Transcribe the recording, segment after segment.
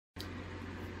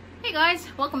Hey guys,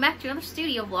 welcome back to another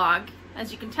studio vlog.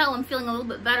 As you can tell, I'm feeling a little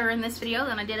bit better in this video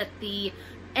than I did at the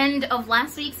end of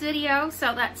last week's video,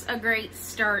 so that's a great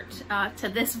start to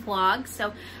this vlog.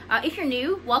 So if you're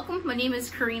new, welcome. My name is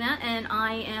Karina and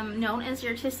I am known as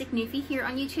your artistic newfie here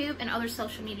on YouTube and other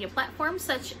social media platforms,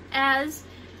 such as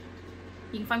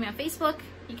you can find me on Facebook,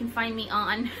 you can find me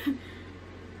on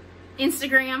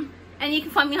Instagram, and you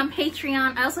can find me on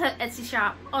Patreon. I also have Etsy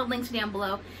shop, all links down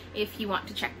below if you want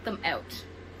to check them out.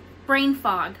 Brain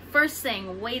fog, first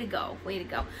thing, way to go, way to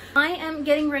go. I am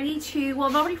getting ready to, well,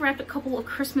 I've already wrapped a couple of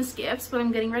Christmas gifts, but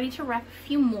I'm getting ready to wrap a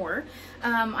few more.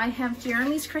 I have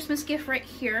Jeremy's Christmas gift right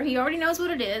here. He already knows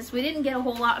what it is. We didn't get a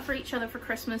whole lot for each other for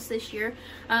Christmas this year.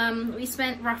 We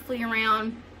spent roughly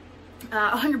around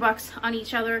 $100 on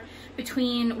each other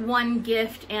between one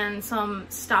gift and some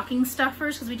stocking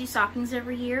stuffers, because we do stockings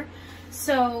every year.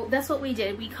 So that's what we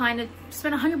did. We kind of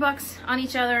spent $100 on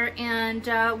each other,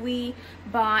 and we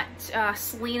bought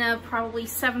Selena probably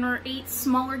 7 or 8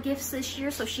 smaller gifts this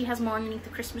year, so she has more underneath the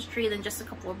Christmas tree than just a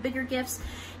couple of bigger gifts.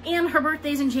 And her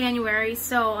birthday's in January,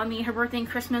 so I mean her birthday and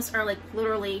Christmas are like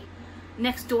literally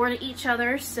next door to each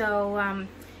other, so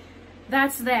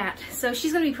that's that. So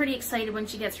she's gonna be pretty excited when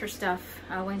she gets her stuff,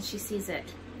 when she sees it.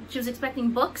 She was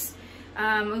expecting books.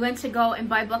 We went to go and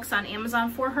buy books on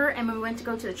Amazon for her, and when we went to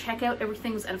go to the checkout,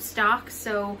 everything was out of stock.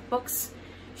 So books,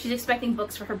 she's expecting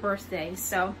books for her birthday,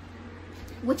 so,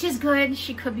 which is good.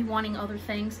 She could be wanting other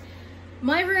things.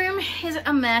 My room is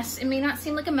a mess. It may not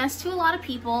seem like a mess to a lot of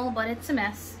people, but it's a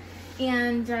mess.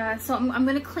 And so I'm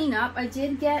gonna clean up. I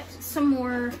did get some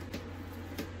more,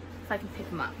 if I can pick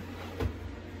them up.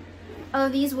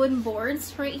 These wooden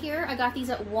boards right here. I got these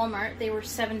at Walmart. They were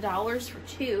 $7 for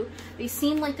 2. They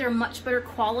seem like they're much better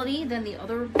quality than the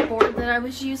other board that I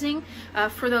was using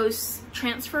for those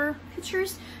transfer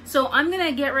pictures. So I'm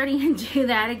gonna get ready and do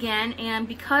that again. And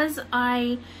because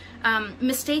I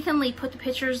mistakenly put the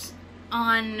pictures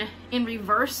on in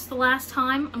reverse the last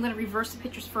time, I'm gonna reverse the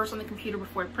pictures first on the computer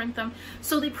before I print them,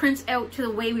 so they print out to the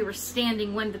way we were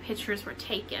standing when the pictures were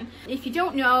taken. If you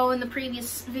don't know, in the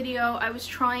previous video I was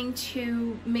trying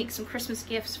to make some Christmas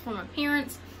gifts for my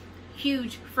parents.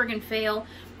 Huge friggin' fail.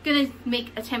 Gonna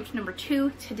make attempt number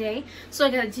 2 today. So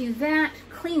I gotta do that,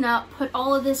 clean up, put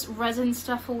all of this resin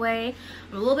stuff away.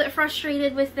 I'm a little bit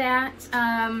frustrated with that.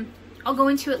 I'll go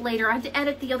into it later. I have to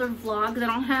edit the other vlog. I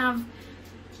don't have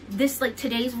this, like,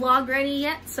 today's vlog ready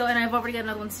yet, so, and I've already got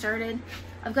another one started.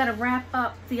 I've got to wrap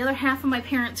up the other half of my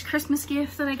parents' Christmas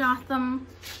gift that I got them,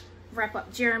 wrap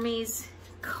up Jeremy's,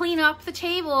 clean up the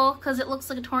table because it looks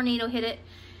like a tornado hit it,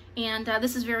 and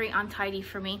this is very untidy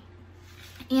for me.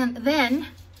 And then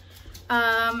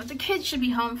the kids should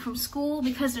be home from school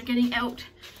because they're getting out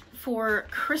for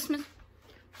Christmas.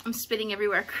 I'm spitting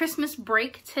everywhere. Christmas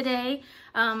break today,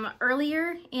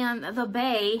 earlier, and the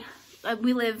bay,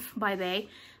 we live by bay.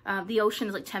 The ocean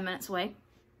is like 10 minutes away.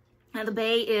 And the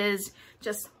bay is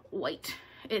just white.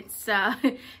 It's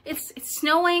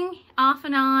snowing off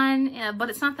and on,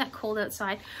 but it's not that cold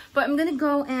outside. But I'm gonna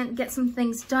go and get some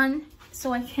things done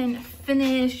so I can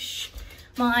finish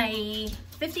my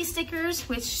 50 stickers,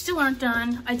 which still aren't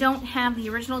done. I don't have the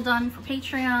original done for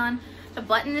Patreon. The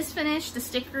button is finished, the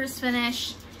sticker is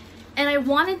finished, and I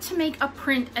wanted to make a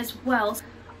print as well.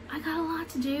 I got a lot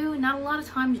to do, not a lot of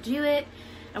time to do it.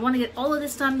 I want to get all of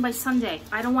this done by Sunday.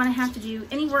 I don't want to have to do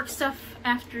any work stuff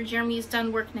after Jeremy is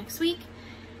done work next week.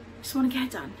 I just want to get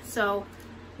it done. So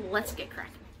let's get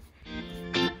cracking.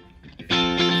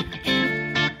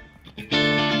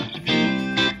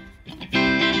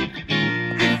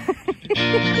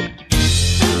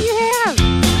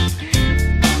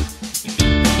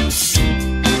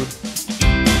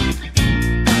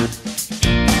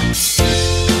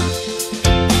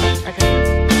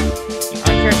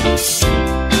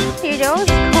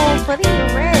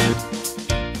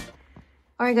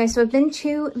 Alright guys, so I've been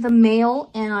to the mail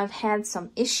and I've had some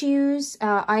issues.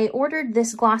 I ordered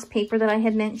this gloss paper that I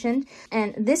had mentioned,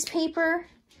 and this paper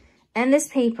and this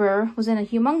paper was in a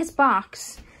humongous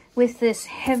box with this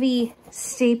heavy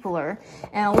stapler,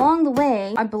 and along the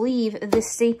way I believe this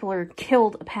stapler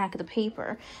killed a pack of the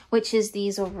paper, which is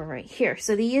these over right here.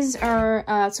 So these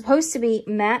are supposed to be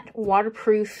matte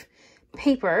waterproof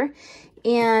paper,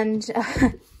 and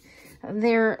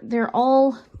they're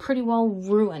all pretty well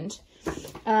ruined.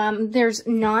 There's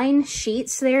 9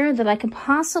 sheets there that I could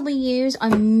possibly use. I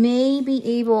may be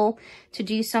able to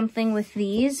do something with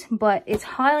these, but it's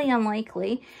highly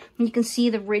unlikely. You can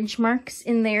see the ridge marks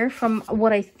in there from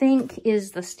what I think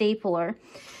is the stapler.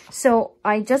 So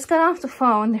I just got off the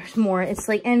phone. There's more. It's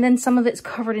like, and then some of it's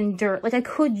covered in dirt. Like, I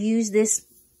could use this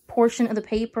portion of the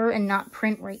paper and not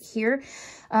print right here.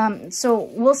 So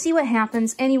we'll see what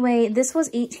happens. Anyway, this was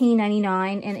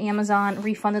 $18.99 and Amazon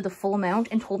refunded the full amount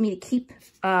and told me to keep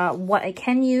what I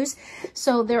can use.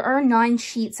 So there are 9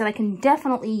 sheets that I can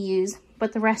definitely use,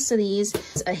 but the rest of these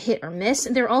is a hit or miss.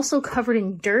 They're also covered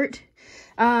in dirt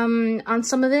on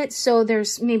some of it, so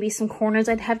there's maybe some corners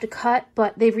I'd have to cut,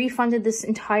 but they've refunded this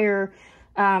entire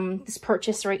this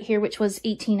purchase right here, which was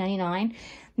 $18.99.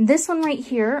 This one right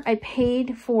here, I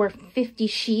paid for 50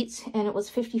 sheets and it was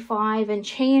 55 and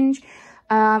change.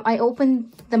 I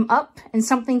opened them up and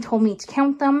something told me to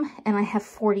count them, and I have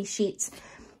 40 sheets.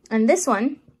 And this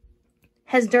one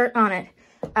has dirt on it,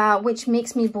 which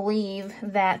makes me believe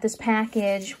that this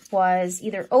package was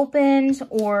either opened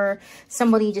or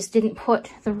somebody just didn't put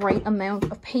the right amount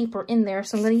of paper in there.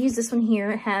 So I'm going to use this one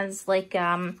here. It has like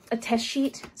a test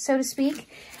sheet, so to speak.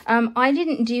 I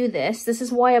didn't do this. This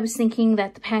is why I was thinking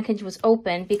that the package was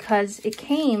open, because it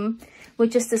came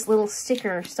with just this little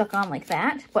sticker stuck on like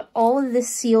that. But all of this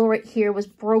seal right here was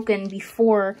broken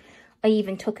before I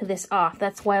even took this off.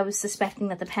 That's why I was suspecting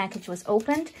that the package was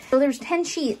opened. So there's 10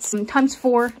 sheets times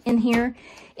 4 in here,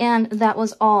 and that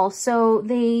was all. So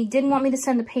they didn't want me to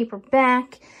send the paper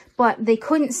back, but they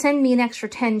couldn't send me an extra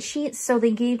 10 sheets, so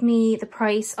they gave me the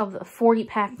price of the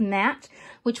 40-pack mat,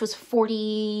 which was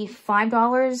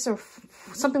 $45 or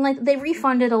something like that. They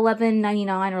refunded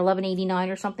 $11.99 or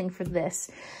 $11.89 or something for this.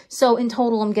 So in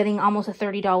total, I'm getting almost a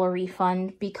 $30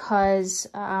 refund because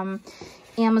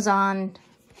Amazon,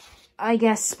 I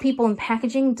guess people in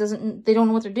packaging they don't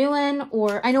know what they're doing,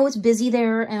 or I know it's busy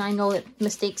there and I know that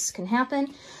mistakes can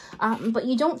happen, but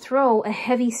you don't throw a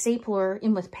heavy stapler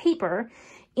in with paper,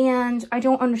 and I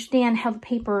don't understand how the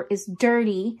paper is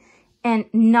dirty and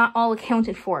not all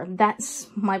accounted for. That's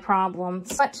my problem.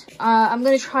 But I'm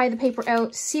going to try the paper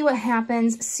out, see what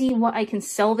happens, see what I can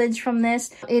salvage from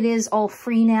this. It is all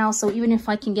free now, so even if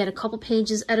I can get a couple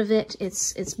pages out of it,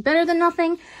 it's better than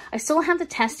nothing. I still have to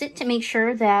test it to make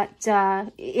sure that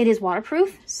it is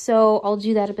waterproof, so I'll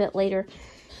do that a bit later.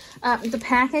 The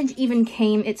package even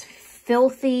came, it's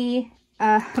filthy.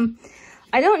 I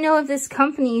don't know if this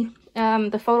company,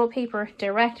 the Photo Paper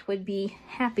Direct, would be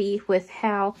happy with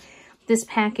how this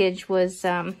package was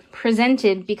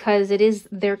presented, because it is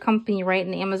their company, right?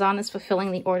 And Amazon is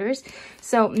fulfilling the orders.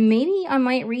 So maybe I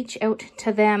might reach out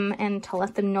to them and to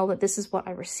let them know that this is what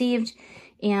I received.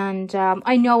 And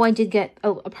I know I did get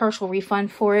a partial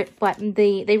refund for it, but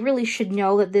they really should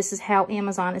know that this is how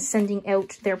Amazon is sending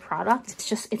out their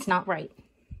product. It's not right.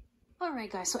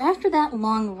 Alright guys, so after that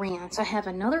long rant, I have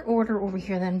another order over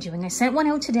here that I'm doing. I sent one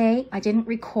out today. I didn't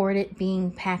record it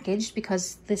being packaged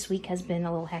because this week has been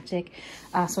a little hectic.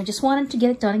 So I just wanted to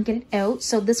get it done and get it out.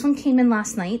 So this one came in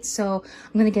last night, so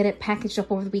I'm going to get it packaged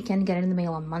up over the weekend and get it in the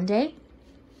mail on Monday.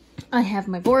 I have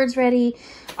my boards ready.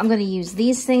 I'm going to use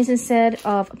these things instead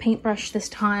of a paintbrush this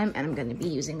time, and I'm going to be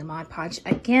using the Mod Podge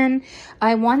again.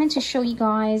 I wanted to show you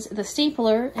guys the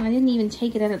stapler, and I didn't even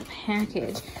take it out of the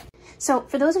package. So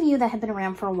for those of you that have been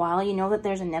around for a while, you know that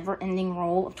there's a never-ending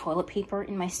roll of toilet paper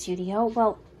in my studio.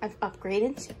 Well, I've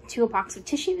upgraded to a box of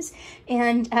tissues,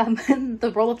 and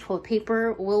the roll of toilet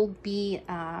paper will be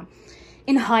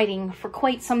in hiding for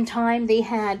quite some time. They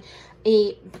had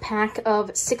a pack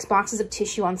of 6 boxes of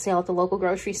tissue on sale at the local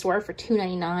grocery store for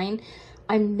 $2.99.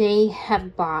 I may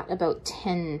have bought about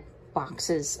 10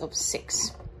 boxes of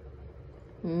 6.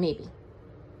 Maybe.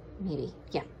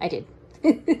 Yeah, I did.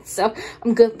 So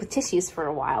I'm good with tissues for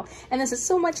a while, and this is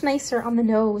so much nicer on the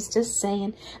nose, just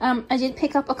saying. I did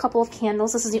pick up a couple of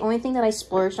candles. This is the only thing that I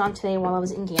splurged on today while I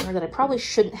was in Gander that I probably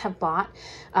shouldn't have bought,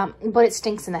 but it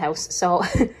stinks in the house. So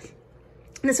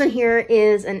this one here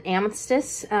is an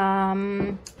amethyst.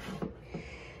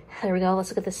 There we go. Let's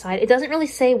look at this side. It doesn't really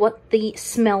say what the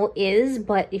smell is,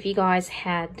 but if you guys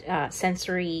had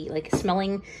sensory, like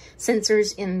smelling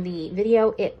sensors in the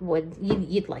video,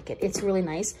 you'd like it. It's really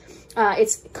nice.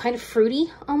 It's kind of fruity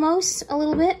almost a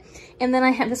little bit. And then I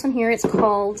have this one here. It's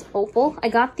called Opal. I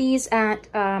got these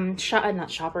at not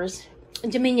Shoppers,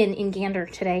 Dominion in Gander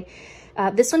today.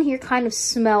 This one here kind of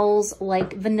smells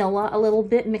like vanilla a little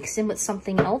bit mixed in with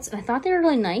something else, and I thought they were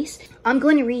really nice. I'm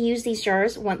going to reuse these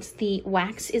jars once the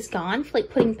wax is gone for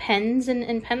like putting pens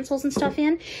and pencils and stuff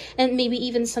in, and maybe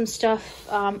even some stuff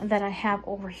that I have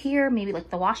over here, maybe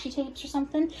like the washi tapes or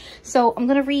something. So I'm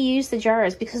going to reuse the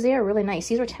jars because they are really nice.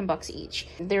 These are 10 bucks each.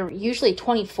 They're usually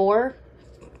 24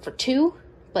 for 2,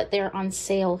 but they're on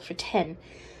sale for 10.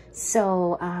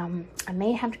 So I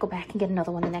may have to go back and get another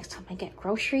one the next time I get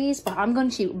groceries, but I'm going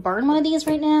to burn one of these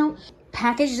right now,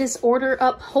 package this order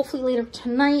up hopefully later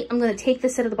tonight. I'm going to take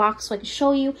this out of the box so I can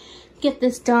show you, get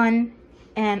this done,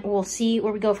 and we'll see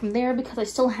where we go from there, because I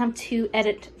still have to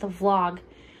edit the vlog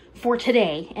for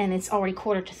today, and it's already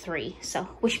 2:45, so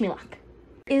wish me luck.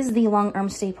 Is the long arm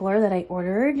stapler that I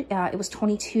ordered. It was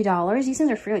 $22. These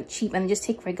things are fairly cheap and they just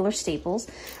take regular staples.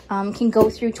 Can go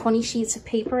through 20 sheets of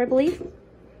paper, I believe.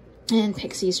 And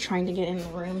Pixie's trying to get in the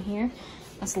room here.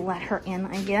 Let's let her in,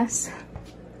 I guess.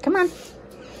 Come on.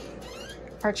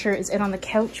 Archer is out on the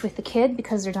couch with the kid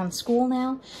because they're done school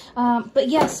now. But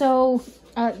yeah, so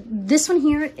this one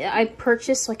here I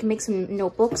purchased so I can make some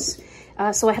notebooks.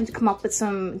 So I have to come up with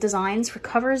some designs for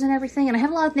covers and everything. And I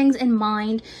have a lot of things in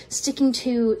mind, sticking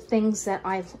to things that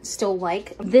I still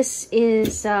like. This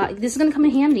is gonna come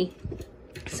in handy.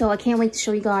 So I can't wait to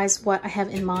show you guys what I have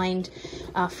in mind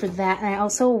for that. And I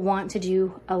also want to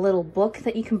do a little book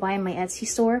that you can buy in my Etsy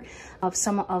store of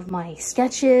some of my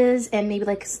sketches, and maybe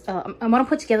like, I want to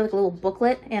put together like a little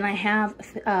booklet, and I have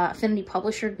Affinity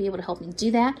Publisher to be able to help me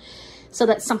do that. So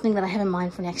that's something that I have in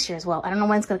mind for next year as well. I don't know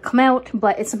when it's going to come out,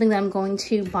 but it's something that I'm going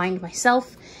to bind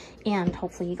myself, and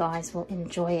hopefully you guys will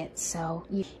enjoy it. So,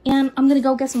 and I'm going to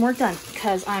go get some work done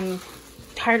because I'm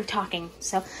tired of talking.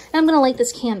 So, and I'm going to light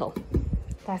this candle.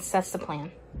 That's the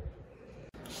plan.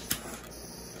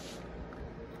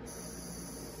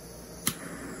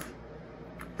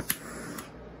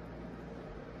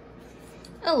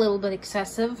 A little bit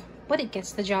excessive, but it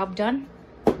gets the job done.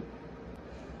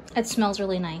 It smells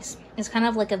really nice. It's kind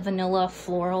of like a vanilla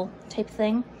floral type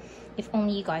thing. If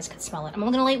only you guys could smell it. I'm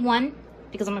only gonna light one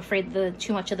because I'm afraid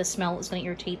too much of the smell is gonna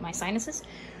irritate my sinuses.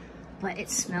 But it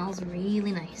smells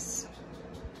really nice.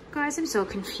 Guys, I'm so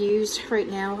confused right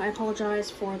now. I apologize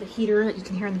for the heater that you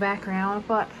can hear in the background,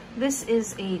 but this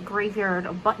is a graveyard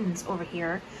of buttons over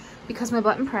here because my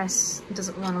button press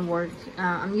doesn't want to work.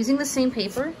 I'm using the same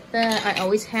paper that I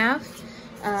always have,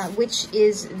 which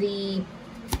is the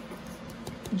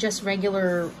just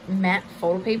regular matte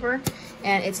photo paper,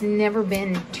 and it's never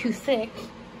been too thick,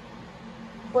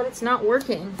 but it's not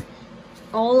working.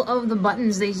 All of the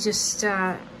buttons, they just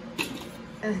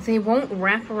they won't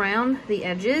wrap around the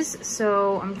edges,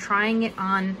 so I'm trying it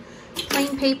on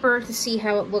plain paper to see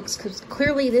how it looks, because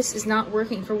clearly this is not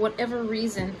working for whatever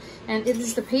reason. And it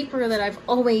is the paper that I've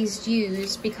always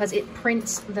used because it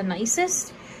prints the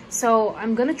nicest. So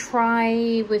I'm gonna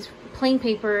try with plain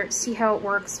paper, see how it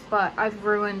works, but I've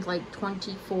ruined like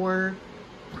 25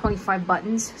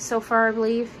 buttons so far, I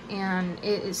believe, and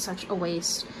it is such a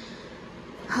waste.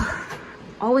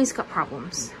 Always got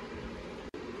problems.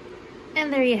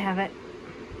 And there you have it.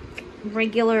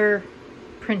 Regular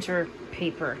printer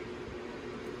paper.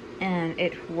 And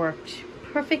it worked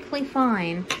perfectly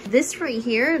fine. This right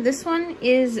here, this one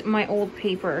is my old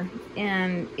paper,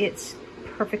 and it's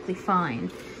perfectly fine.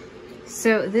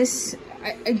 So this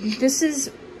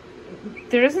is,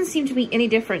 there doesn't seem to be any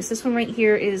difference. This one right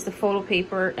here is the photo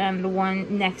paper, and the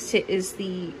one next to it is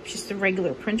just the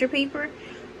regular printer paper.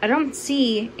 I don't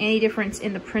see any difference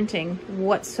in the printing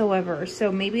whatsoever.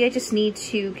 So maybe I just need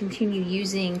to continue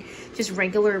using just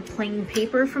regular plain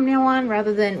paper from now on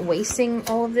rather than wasting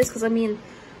all of this. Because I mean,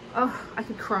 oh, I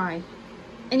could cry.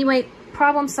 Anyway,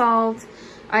 problem solved.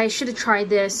 I should have tried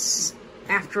this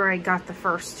after I got the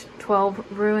first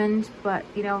 12 ruined, but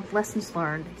you know, lessons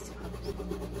learned, I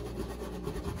suppose.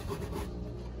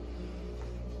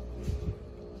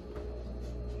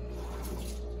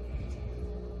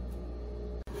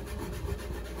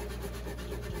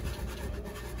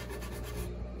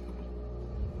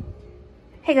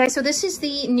 Hey guys, so this is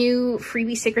the new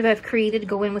freebie sticker that I've created to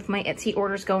go in with my Etsy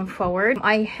orders going forward.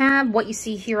 I have what you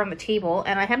see here on the table,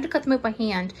 and I have to cut them out by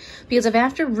hand because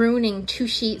after ruining 2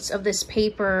 sheets of this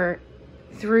paper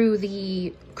through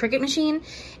the Cricut machine,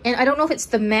 and I don't know if it's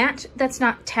the mat that's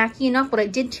not tacky enough, but I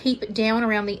did tape it down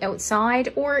around the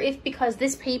outside, or if because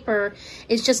this paper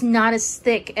is just not as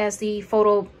thick as the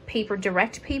photo paper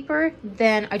direct paper,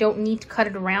 then I don't need to cut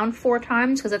it around 4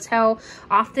 times, because that's how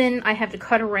often I have to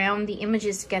cut around the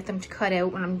images to get them to cut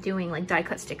out when I'm doing like die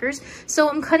cut stickers. So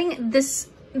I'm cutting this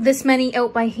many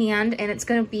out by hand, and it's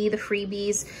going to be the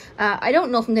freebies. I don't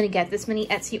know if I'm going to get this many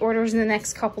Etsy orders in the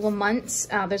next couple of months.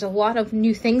 There's a lot of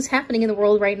new things happening in the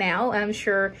world right now, and I'm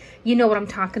sure you know what I'm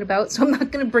talking about, so I'm not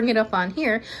going to bring it up on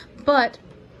here, but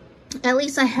at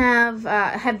least I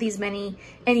have these many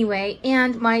anyway,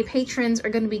 and my patrons are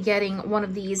going to be getting one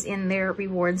of these in their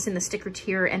rewards in the sticker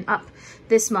tier and up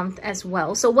this month as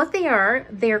well. So what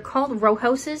they're called row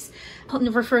houses. I'll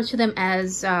refer to them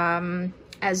as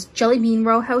as jelly bean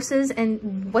row houses,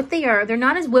 and what they are, they're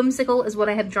not as whimsical as what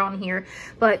I have drawn here,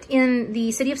 but in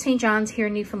the city of St. John's here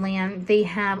in Newfoundland, they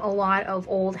have a lot of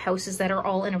old houses that are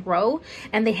all in a row,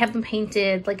 and they have them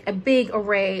painted like a big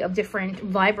array of different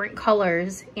vibrant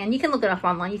colors, and you can look it up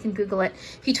online, you can Google it.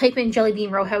 If you type in jelly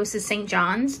bean row houses St.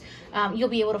 John's, you'll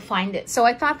be able to find it. So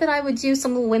I thought that I would do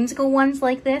some little whimsical ones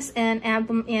like this and add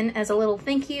them in as a little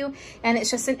thank you, and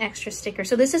it's just an extra sticker.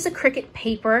 So this is a Cricut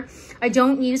paper. I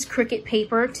don't use Cricut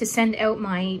paper to send out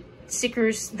my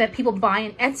stickers that people buy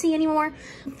in Etsy anymore.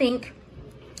 I think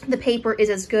the paper is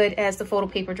as good as the Photo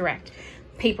Paper Direct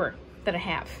paper that I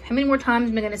have. How many more times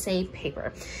am I going to say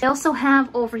paper? I also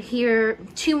have over here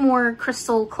 2 more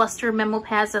crystal cluster memo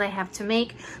pads that I have to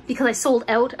make because I sold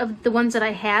out of the ones that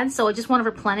I had, so I just want to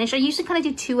replenish. I usually kind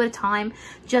of do 2 at a time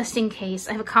just in case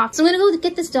I have a copy. So I'm going to go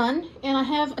get this done, and I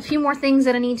have a few more things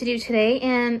that I need to do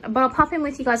today, but I'll pop in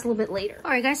with you guys a little bit later.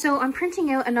 Alright guys, so I'm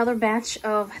printing out another batch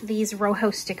of these row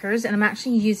house stickers, and I'm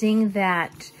actually using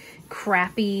that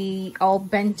crappy, all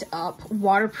bent up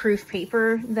waterproof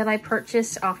paper that I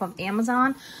purchased off of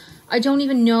Amazon. I don't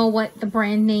even know what the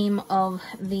brand name of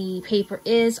the paper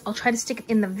is. I'll try to stick it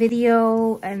in the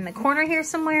video in the corner here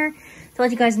somewhere to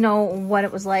let you guys know what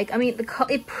it was like. I mean,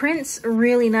 it prints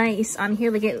really nice on here.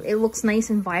 Like it looks nice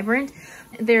and vibrant.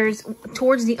 There's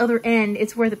towards the other end,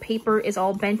 it's where the paper is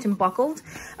all bent and buckled.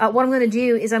 What I'm going to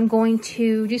do is I'm going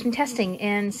to do some testing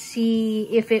and see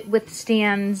if it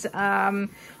withstands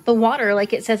the water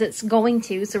like it says it's going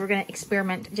to. So we're going to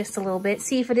experiment just a little bit,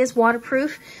 see if it is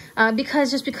waterproof,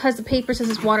 because just because the paper says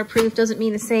it's waterproof doesn't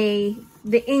mean to say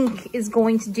the ink is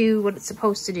going to do what it's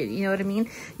supposed to do. You know what I mean?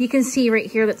 You can see right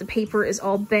here that the paper is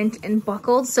all bent and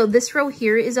buckled. So this row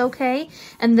here is okay,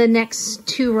 and the next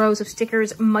 2 rows of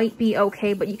stickers might be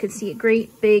okay, but you can see a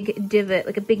great big divot,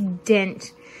 like a big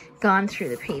dent gone through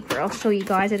the paper. I'll show you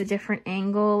guys at a different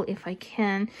angle if I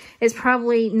can. It's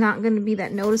probably not going to be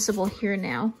that noticeable here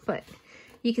now, but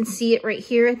you can see it right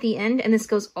here at the end, and this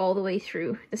goes all the way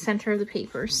through the center of the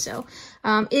paper. So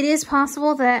it is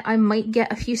possible that I might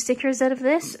get a few stickers out of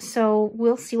this, so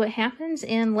we'll see what happens,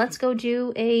 and let's go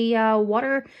do a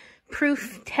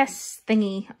waterproof test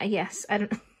thingy, I guess. I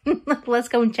don't know. Let's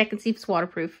go and check and see if it's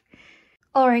waterproof.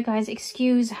 Alright guys,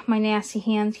 excuse my nasty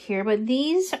hands here, but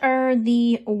these are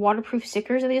the waterproof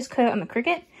stickers that I just cut out on the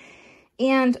Cricut.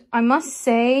 And I must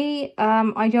say,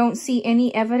 I don't see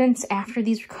any evidence after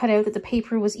these were cut out that the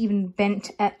paper was even bent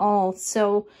at all.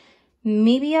 So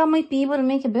maybe I might be able to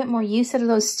make a bit more use out of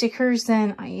those stickers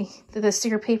than the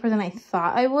sticker paper than I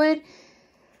thought I would.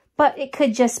 But it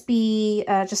could just be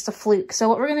just a fluke. So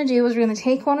what we're going to do is we're going to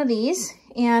take one of these,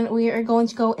 and we are going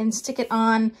to go and stick it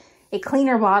on a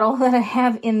cleaner bottle that I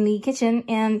have in the kitchen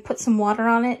and put some water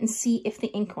on it and see if the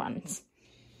ink runs.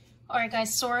 Alright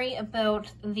guys, sorry about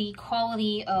the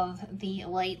quality of the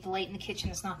light. The light in the kitchen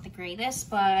is not the greatest,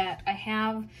 but I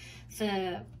have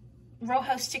the row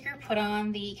house sticker put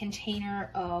on the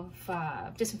container of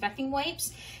disinfecting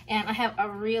wipes, and I have a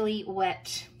really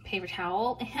wet paper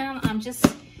towel, and I'm just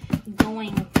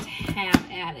going to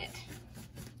have at it.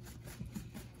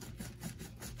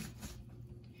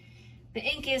 The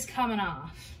ink is coming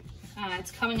off.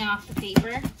 It's coming off the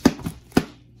paper,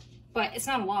 but it's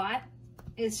not a lot.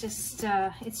 It's just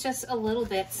a little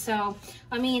bit. So,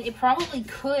 I mean, it probably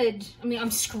could. I mean,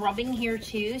 I'm scrubbing here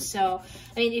too. So,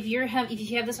 I mean, if you have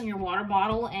this on your water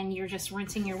bottle and you're just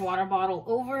rinsing your water bottle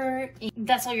over,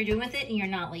 that's all you're doing with it, and you're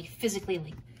not like physically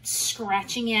like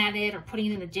scratching at it or putting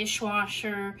it in the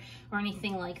dishwasher or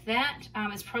anything like that,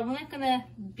 it's probably not gonna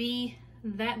be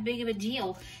that big of a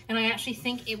deal, and I actually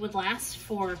think it would last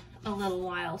for a little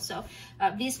while. So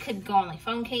these could go on like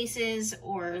phone cases,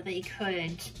 or they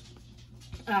could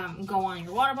go on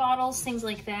your water bottles, things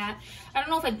like that. I don't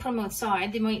know if I'd put them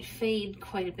outside. They might fade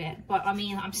quite a bit, but I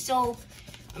mean, I'm still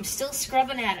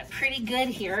scrubbing at it pretty good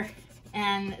here,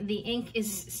 and the ink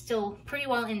is still pretty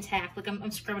well intact. Like I'm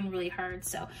scrubbing really hard.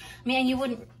 So I mean, you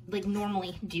wouldn't like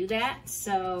normally do that.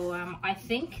 So I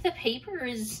think the paper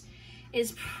is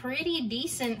pretty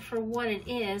decent for what it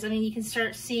is. I mean, you can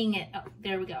start seeing it. Oh,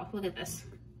 there we go. Look at this.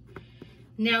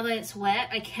 Now that it's wet,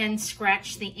 I can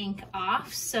scratch the ink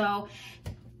off. So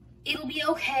it'll be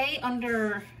okay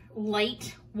under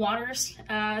light water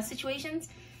situations,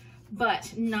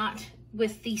 but not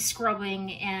with the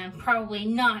scrubbing, and probably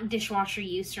not dishwasher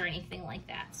use or anything like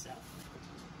that. So.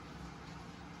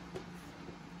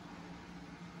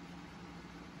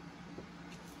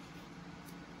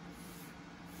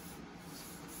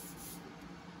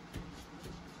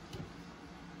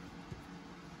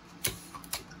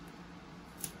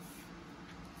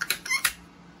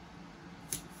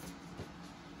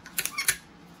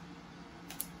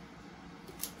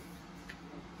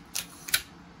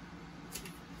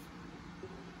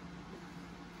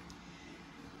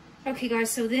 Okay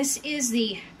guys, so this is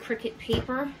the Cricut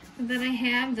paper that I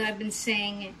have that I've been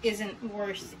saying isn't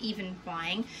worth even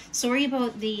buying. Sorry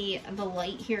about the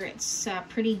light here. It's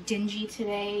pretty dingy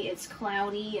today. It's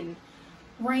cloudy and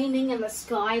raining and the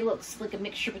sky looks like a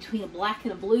mixture between a black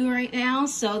and a blue right now.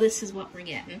 So this is what we're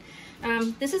getting.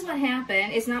 This is what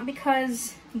happened. It's not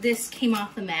because this came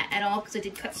off the mat at all, because I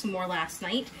did cut some more last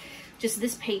night. Just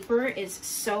this paper is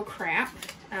so crap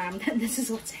that this is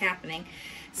what's happening.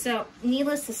 So,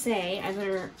 needless to say, I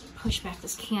better push back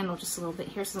this candle just a little bit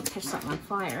here so it doesn't catch something on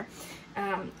fire.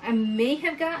 I may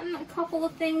have gotten a couple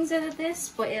of things out of this,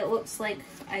 but it looks like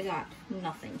I got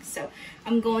nothing. So,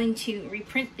 I'm going to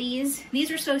reprint these. These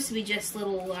are supposed to be just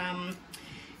little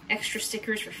extra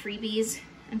stickers for freebies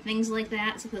and things like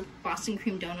that. It's like the Boston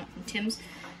cream donut from Tim's.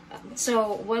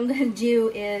 So, what I'm going to do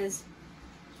is,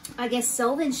 I guess,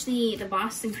 salvage the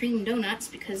Boston cream donuts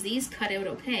because these cut out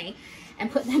okay, and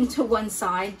put them to one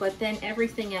side, but then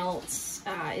everything else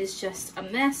is just a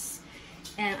mess,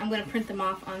 and I'm going to print them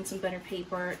off on some better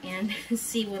paper and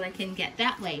see what I can get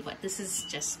that way, but this is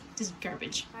just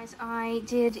garbage. Guys, I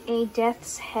did a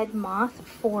Death's Head Moth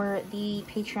for the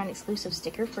Patreon exclusive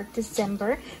sticker for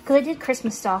December, because I did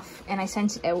Christmas stuff and I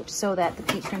sent it out so that the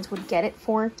patrons would get it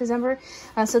for December.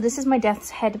 So this is my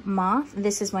Death's Head Moth.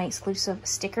 This is my exclusive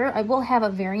sticker. I will have a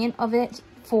variant of it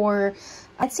for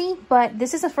Etsy, but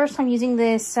this is the first time using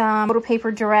this Photo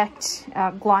Paper Direct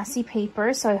glossy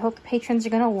paper, so I hope the patrons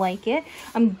are going to like it.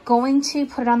 I'm going to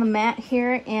put it on the mat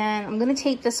here, and I'm going to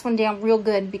tape this one down real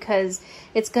good because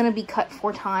it's going to be cut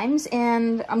 4 times,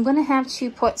 and I'm going to have to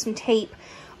put some tape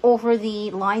over the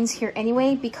lines here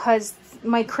anyway because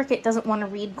my Cricut doesn't want to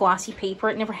read glossy paper.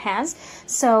 It never has.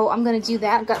 So I'm going to do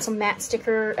that. I've got some matte tape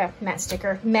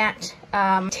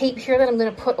here that I'm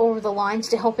going to put over the lines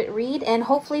to help it read. And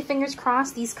hopefully, fingers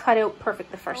crossed, these cut out perfect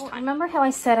the first time. Remember how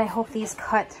I said I hope these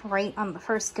cut right on the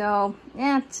first go?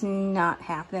 Yeah, it's not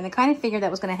happening. I kind of figured that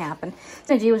was going to happen.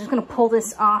 So I'm just going to pull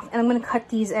this off, and I'm going to cut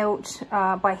these out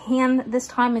by hand this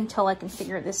time until I can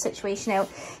figure this situation out.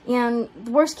 And the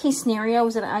worst case scenario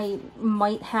is that I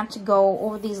might have to go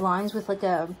over these lines with like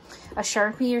a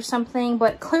Sharpie or something,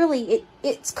 but clearly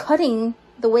it's cutting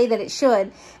the way that it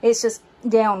should. It's just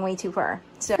down way too far.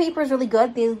 So the paper is really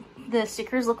good. The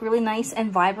stickers look really nice and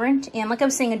vibrant, and like I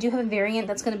was saying, I do have a variant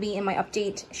that's going to be in my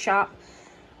shop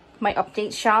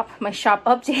update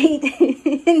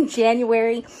in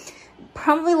January.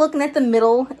 Probably looking at the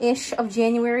middle-ish of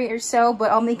January or so,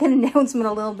 but I'll make an announcement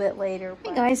a little bit later.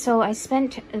 Hey guys, so I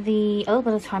spent a little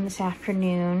bit of time this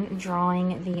afternoon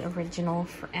drawing the original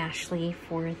for Ashley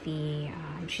for the,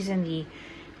 she's in the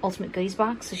Ultimate Goodies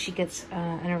box, so she gets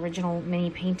an original mini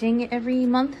painting every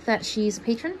month that she's a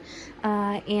patron,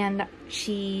 and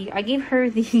I gave her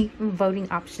the voting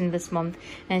option this month,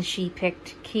 and she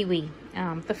picked kiwi,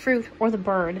 the fruit or the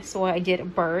bird, so I did a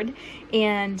bird,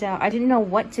 and I didn't know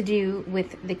what to do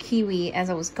with the kiwi as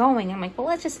I was going. I'm like, well,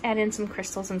 let's just add in some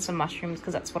crystals and some mushrooms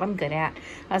because that's what I'm good at,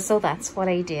 so that's what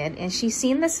I did, and she's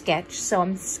seen the sketch, so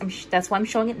that's why I'm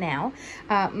showing it now,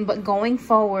 but going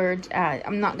forward,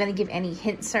 I'm not going to give any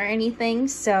hints or anything,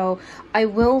 so I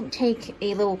will take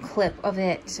a little clip of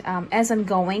it as I'm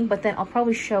going, but then I'll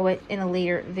probably show it in a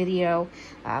later video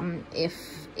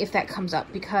if that comes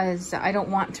up, because I don't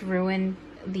want to ruin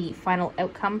the final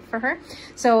outcome for her.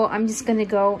 So I'm just going to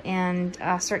go and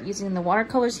start using the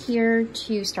watercolors here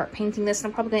to start painting this, and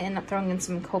I'm probably going to end up throwing in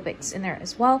some Copics in there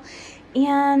as well.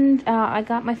 And I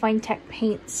got my Fine Tech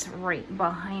paints right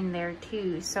behind there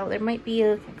too, so there might be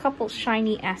a couple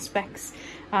shiny aspects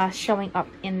showing up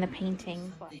in the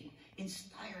painting. But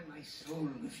inspire my soul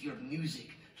with your music.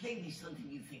 Play me something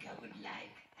you think I would like.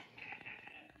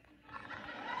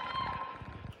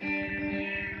 You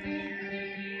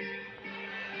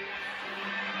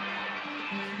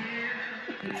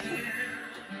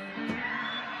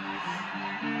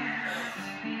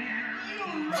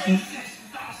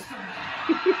racist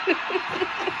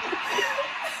bastard!